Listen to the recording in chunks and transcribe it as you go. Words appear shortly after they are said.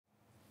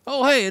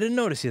Oh, hey, I didn't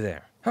notice you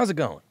there. How's it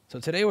going? So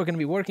today we're going to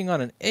be working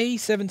on an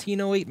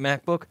A1708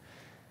 MacBook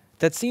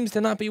that seems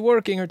to not be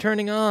working or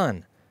turning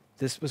on.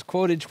 This was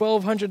quoted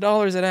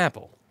 $1,200 at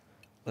Apple.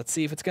 Let's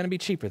see if it's going to be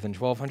cheaper than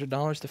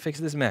 $1,200 to fix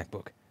this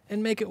MacBook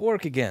and make it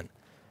work again.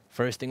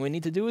 First thing we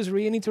need to do is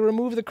we need to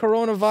remove the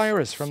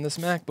coronavirus from this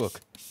MacBook.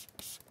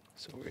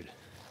 So we'd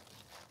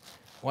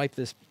wipe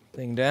this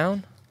thing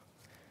down,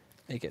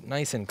 make it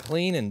nice and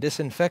clean and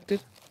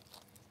disinfected.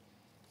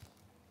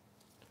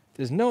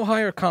 There's no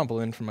higher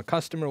compliment from a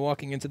customer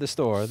walking into the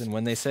store than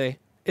when they say,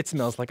 "It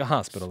smells like a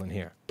hospital in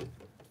here."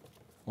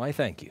 Why,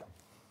 thank you.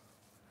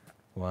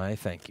 Why,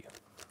 thank you.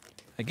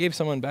 I gave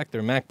someone back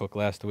their MacBook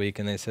last week,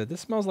 and they said,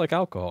 "This smells like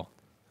alcohol."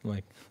 I'm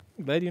like,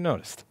 "Glad you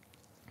noticed."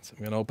 So I'm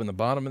going to open the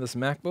bottom of this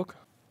MacBook.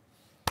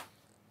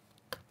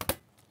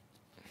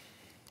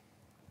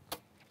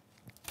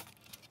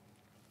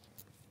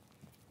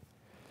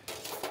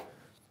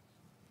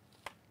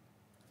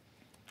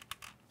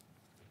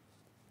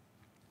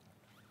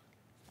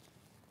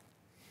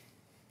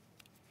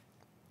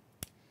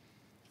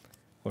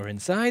 We're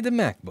inside the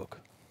MacBook.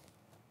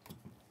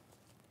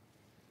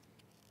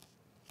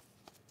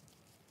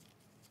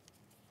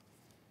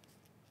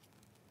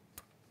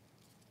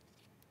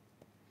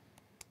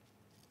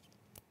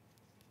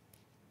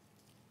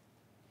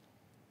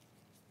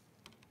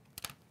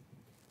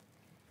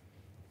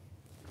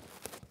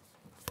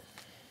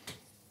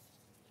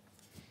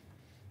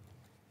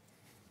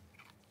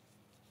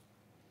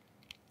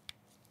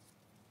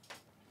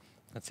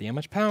 Let's see how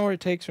much power it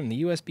takes from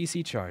the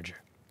USB-C charger.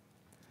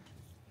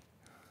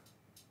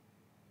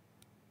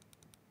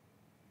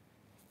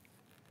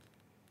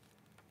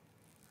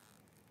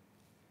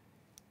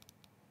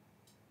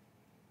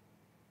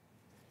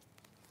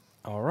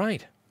 All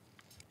right.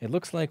 It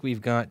looks like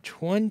we've got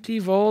 20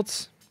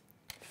 volts,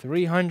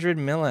 300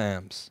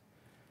 milliamps,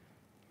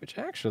 which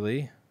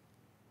actually,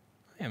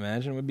 I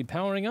imagine, would be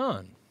powering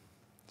on.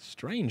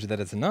 Strange that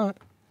it's not.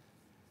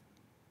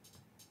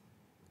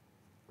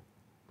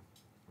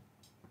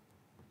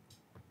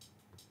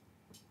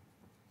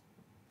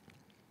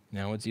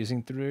 Now it's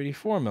using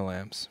 34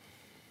 milliamps,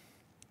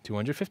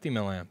 250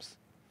 milliamps,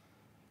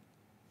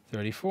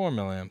 34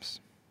 milliamps,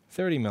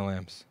 30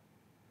 milliamps.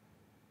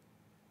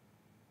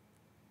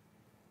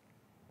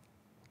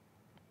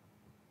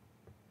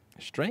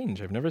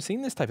 Strange. I've never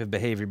seen this type of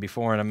behavior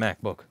before in a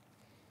MacBook.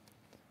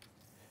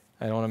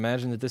 I don't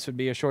imagine that this would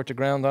be a short to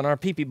ground on our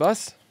PP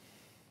bus.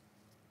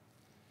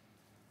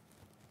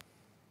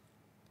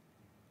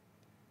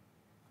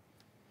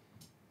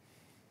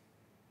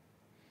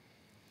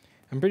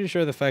 I'm pretty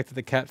sure the fact that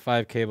the Cat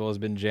 5 cable has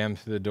been jammed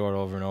through the door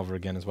over and over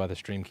again is why the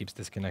stream keeps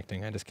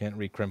disconnecting. I just can't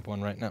recrimp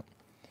one right now.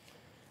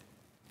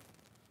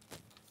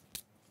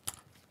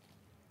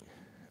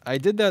 I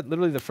did that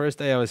literally the first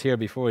day I was here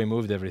before we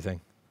moved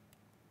everything.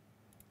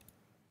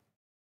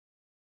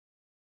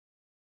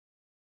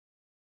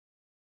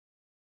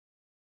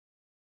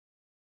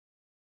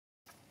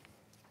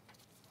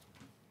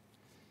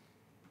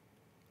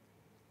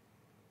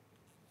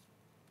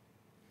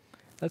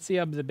 Let's see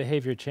how the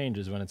behavior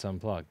changes when it's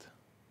unplugged.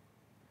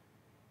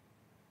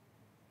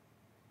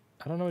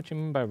 I don't know what you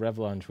mean by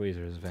Revlon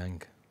tweezers,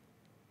 Vang.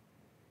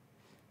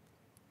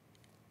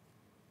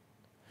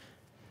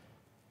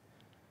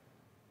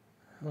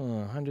 Oh,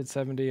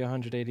 170,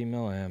 180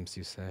 milliamps,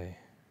 you say.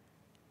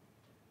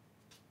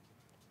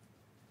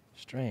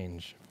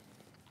 Strange.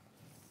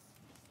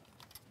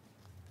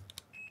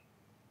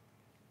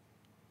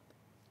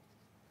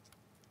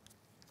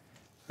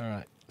 All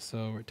right,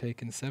 so we're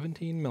taking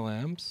 17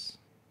 milliamps.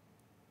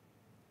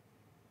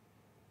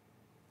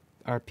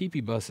 Our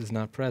PP bus is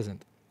not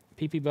present.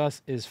 PP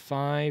bus is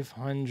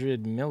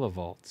 500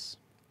 millivolts.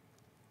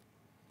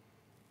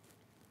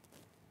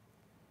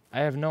 I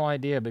have no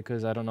idea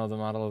because I don't know the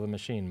model of the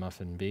machine,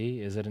 Muffin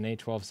B. Is it an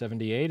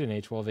A1278, an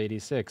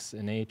A1286,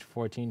 an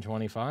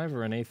A1425,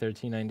 or an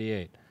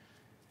A1398?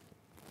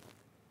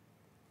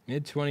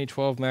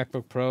 Mid-2012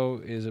 MacBook Pro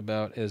is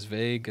about as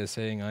vague as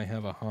saying I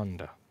have a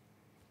Honda.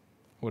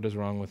 What is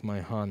wrong with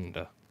my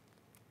Honda?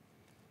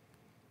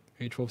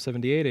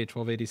 A1278,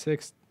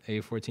 A1286,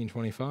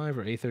 A1425,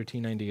 or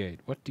A1398?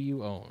 What do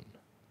you own?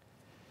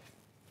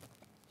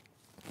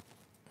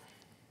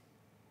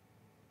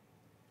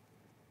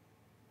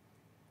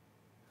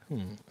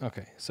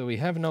 Okay, so we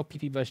have no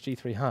PP Bus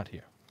G3 hot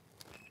here.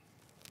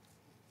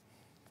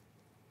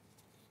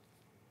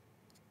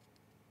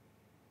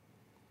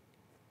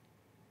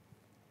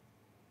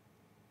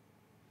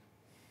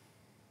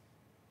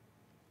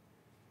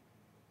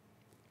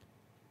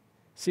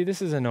 See,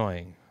 this is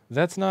annoying.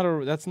 That's not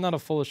a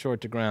full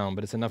short to ground,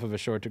 but it's enough of a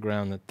short to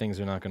ground that things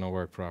are not going to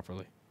work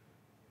properly.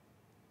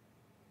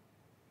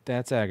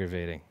 That's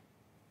aggravating.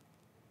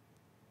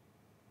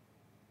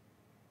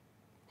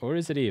 Or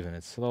is it even?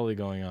 It's slowly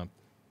going up.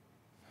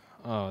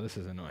 Oh, this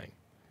is annoying.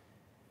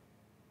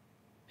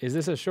 Is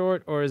this a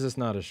short or is this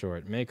not a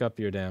short? Make up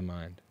your damn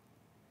mind.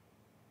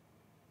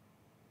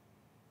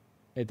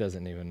 It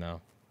doesn't even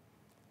know.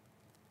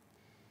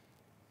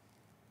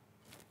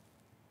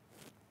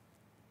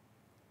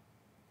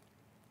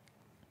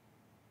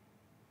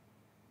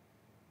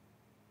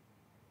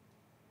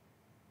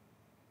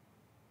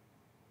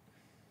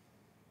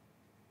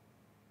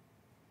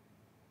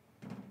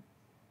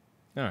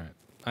 All right.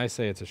 I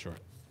say it's a short.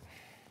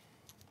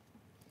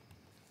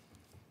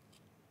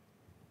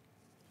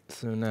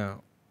 So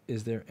now,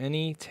 is there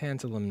any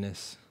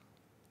tantalumness?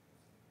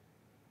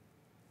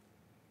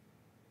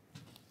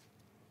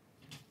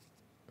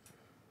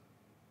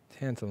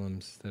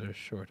 Tantalums that are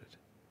shorted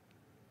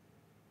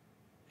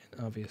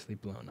and obviously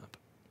blown up.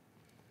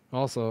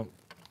 Also,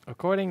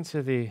 according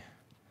to the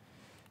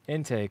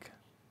intake,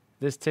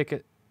 this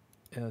ticket,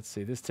 let's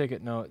see, this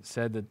ticket note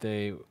said that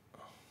they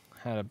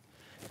had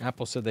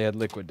Apple said they had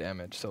liquid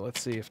damage. So let's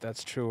see if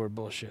that's true or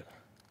bullshit.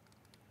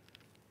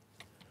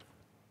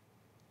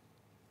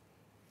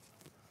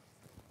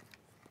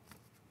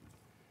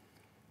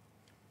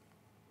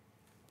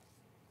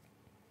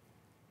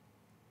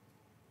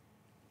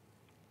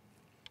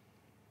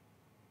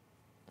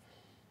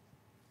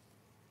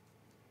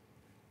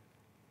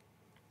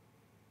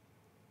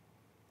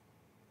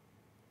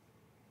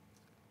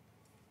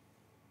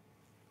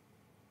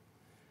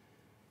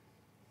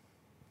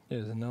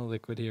 There's no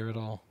liquid here at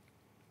all.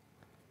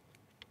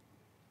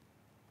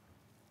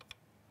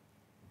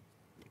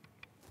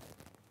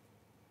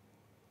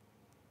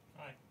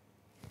 Hi.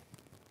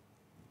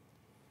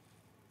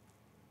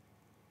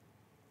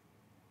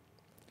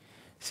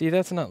 See,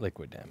 that's not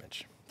liquid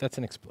damage. That's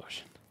an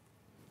explosion.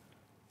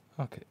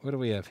 Okay, what do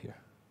we have here?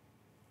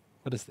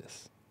 What is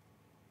this?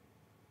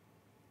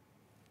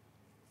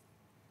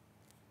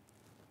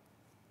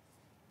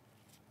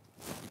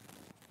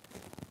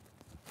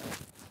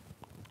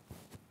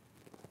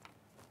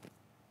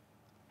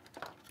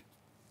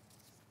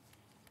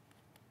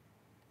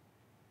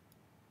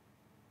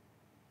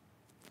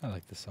 I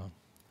like this song.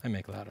 I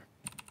make louder.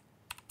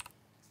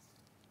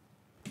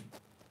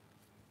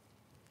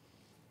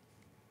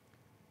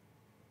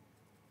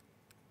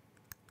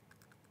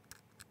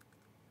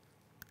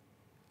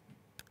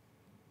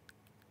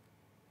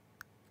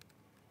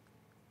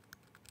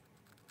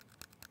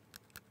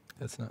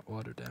 That's not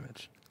water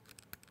damage.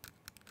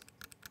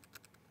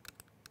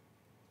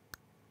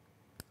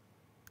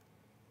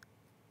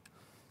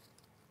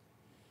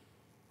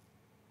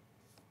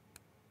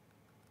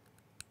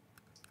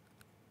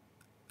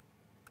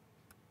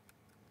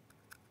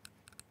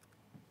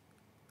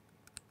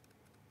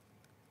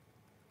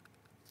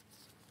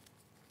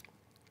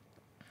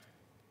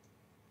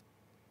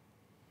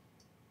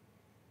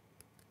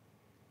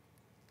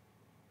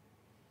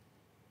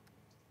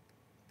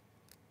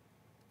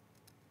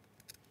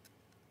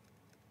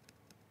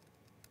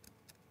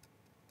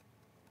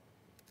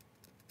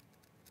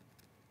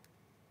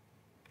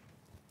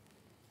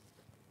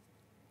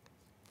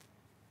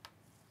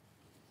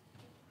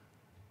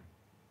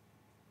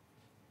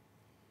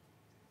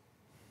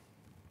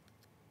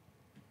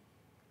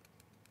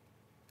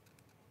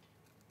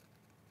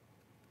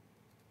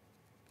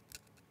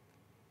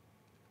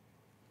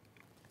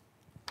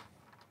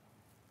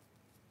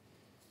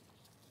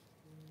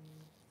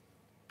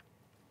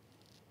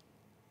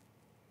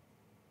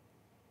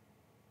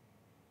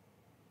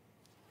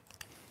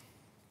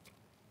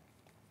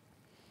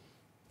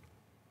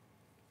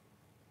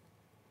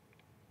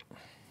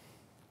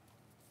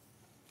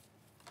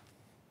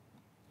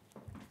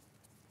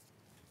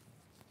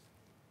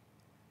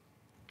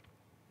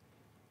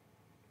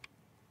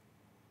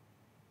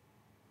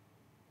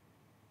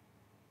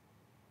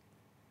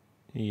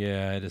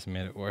 Yeah, I just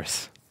made it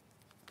worse.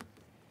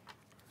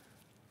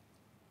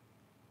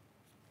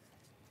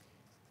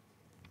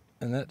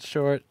 And that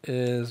short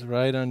is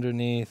right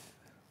underneath.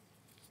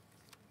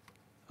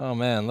 Oh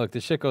man, look,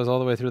 this shit goes all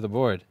the way through the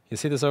board. You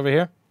see this over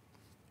here?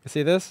 You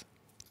see this?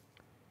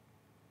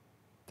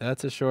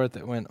 That's a short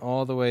that went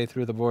all the way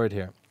through the board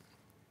here.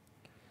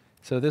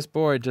 So this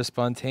board just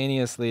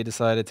spontaneously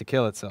decided to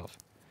kill itself.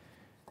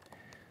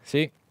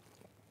 See?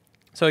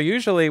 So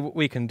usually what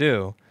we can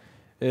do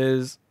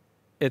is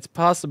it's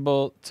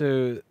possible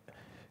to,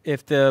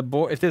 if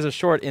there's a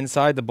short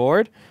inside the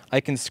board,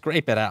 I can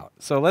scrape it out.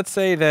 So let's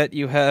say that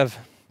you have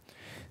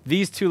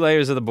these two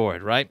layers of the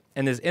board, right?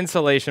 And there's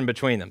insulation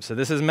between them. So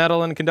this is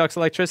metal and conducts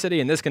electricity,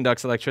 and this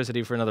conducts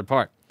electricity for another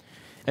part.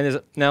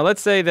 And now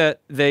let's say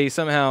that they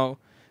somehow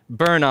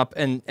burn up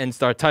and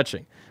start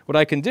touching. What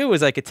I can do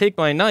is I could take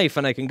my knife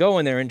and I can go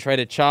in there and try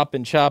to chop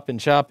and chop and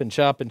chop and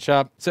chop and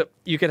chop. So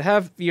you could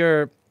have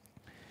your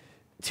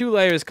two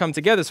layers come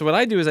together. So what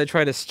I do is I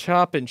try to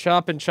chop and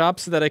chop and chop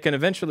so that I can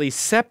eventually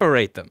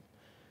separate them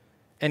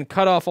and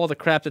cut off all the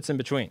crap that's in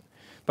between.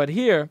 But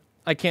here,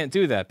 I can't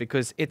do that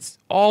because it's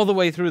all the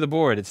way through the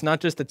board. It's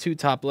not just the two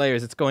top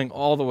layers. It's going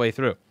all the way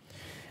through.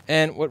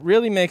 And what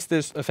really makes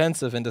this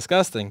offensive and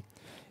disgusting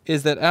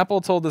is that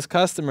Apple told this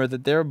customer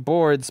that their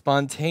board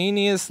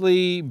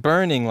spontaneously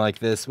burning like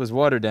this was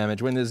water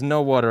damage when there's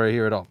no water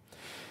here at all.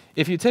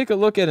 If you take a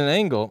look at an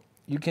angle,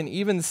 you can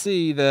even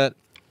see that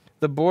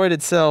the board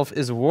itself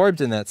is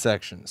warped in that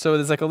section. So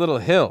there's like a little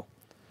hill.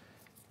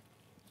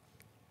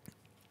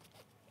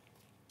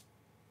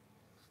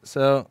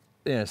 So,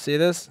 see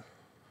this?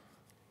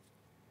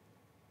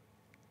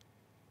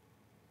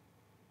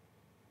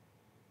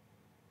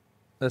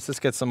 Let's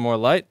just get some more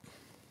light.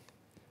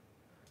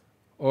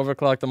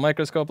 Overclock the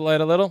microscope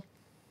light a little.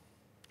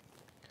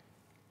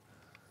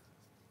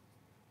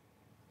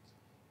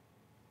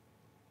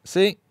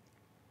 See?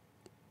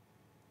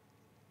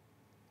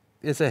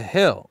 It's a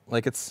hill.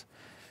 Like it's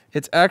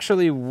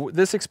actually,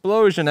 this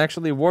explosion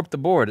actually warped the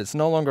board. It's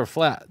no longer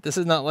flat. This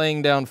is not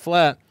laying down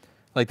flat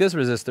like this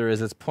resistor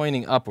is. It's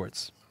pointing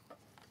upwards.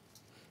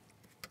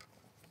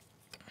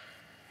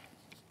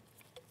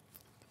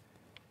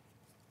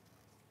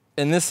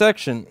 In this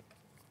section,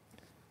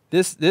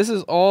 this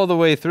is all the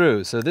way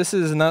through, so this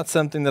is not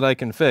something that I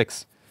can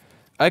fix.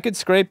 I could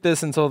scrape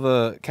this until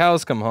the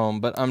cows come home,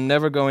 but I'm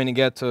never going to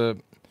get to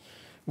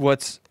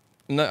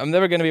I'm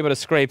never going to be able to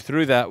scrape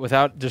through that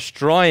without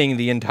destroying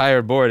the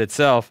entire board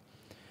itself,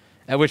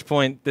 at which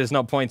point there's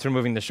no point to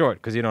removing the short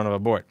because you don't have a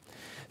board.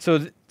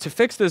 So to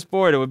fix this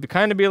board, it would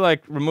kind of be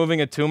like removing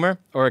a tumor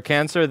or a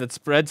cancer that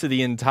spread to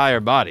the entire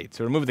body.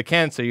 To remove the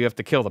cancer, you have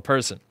to kill the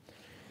person.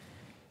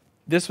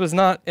 This was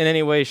not in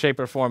any way, shape,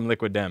 or form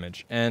liquid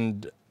damage,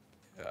 and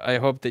I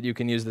hope that you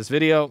can use this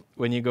video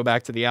when you go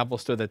back to the Apple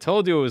store that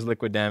told you it was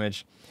liquid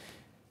damage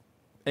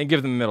and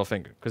give them a middle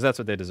finger, because that's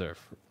what they deserve.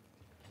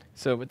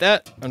 So with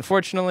that,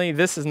 unfortunately,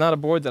 this is not a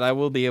board that I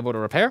will be able to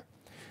repair.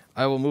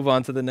 I will move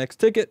on to the next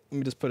ticket. Let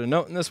me just put a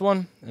note in this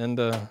one, and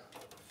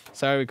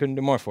sorry we couldn't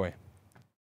do more for you.